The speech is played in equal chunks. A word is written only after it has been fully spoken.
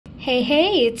Hey,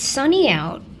 hey, it's sunny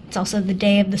out. It's also the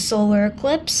day of the solar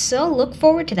eclipse, so look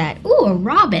forward to that. Ooh, a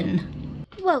robin.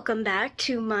 Welcome back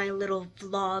to my little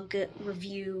vlog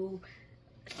review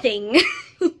thing.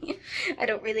 I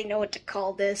don't really know what to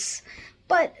call this.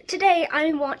 But today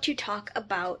I want to talk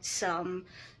about some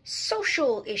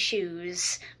social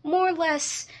issues. More or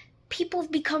less, people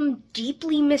have become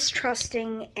deeply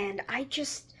mistrusting, and I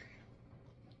just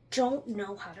don't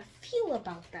know how to feel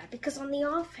about that, because on the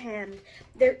offhand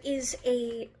there is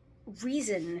a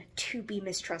reason to be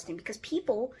mistrusting, because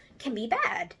people can be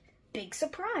bad, big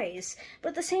surprise, but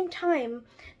at the same time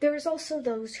there's also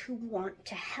those who want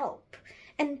to help,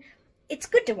 and it's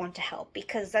good to want to help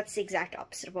because that's the exact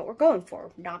opposite of what we're going for,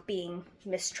 not being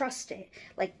mistrusting,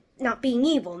 like not being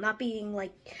evil, not being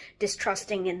like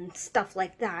distrusting and stuff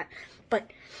like that.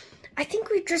 But I think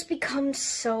we've just become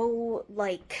so,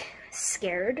 like,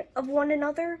 scared of one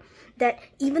another that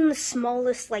even the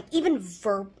smallest, like, even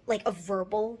a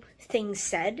verbal thing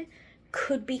said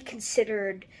could be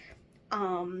considered,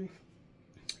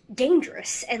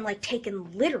 dangerous and, like,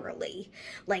 taken literally.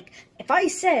 Like, if I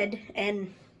said,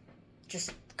 and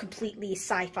just completely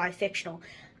sci-fi fictional,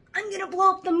 I'm gonna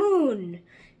blow up the moon,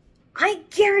 I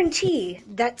guarantee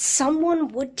that someone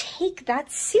would take that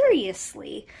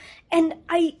seriously. And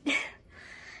I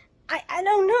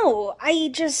don't know. I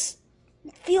just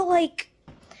feel like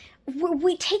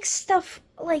we take stuff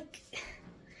like,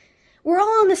 we're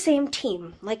all on the same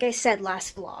team. Like I said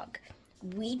last vlog,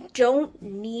 we don't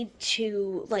need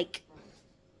to, like,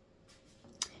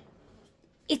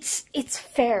 it's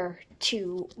fair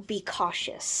to be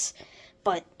cautious,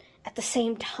 but at the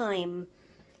same time,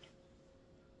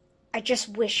 I just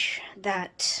wish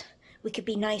that we could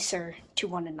be nicer to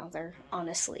one another,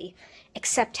 honestly.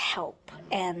 Accept help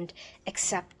and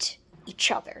accept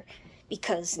each other.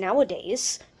 Because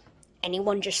nowadays,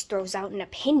 anyone just throws out an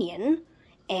opinion,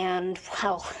 and,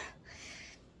 well,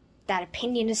 that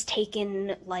opinion is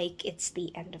taken like it's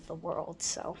the end of the world,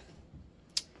 so.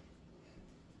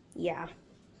 Yeah.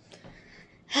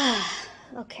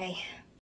 Okay.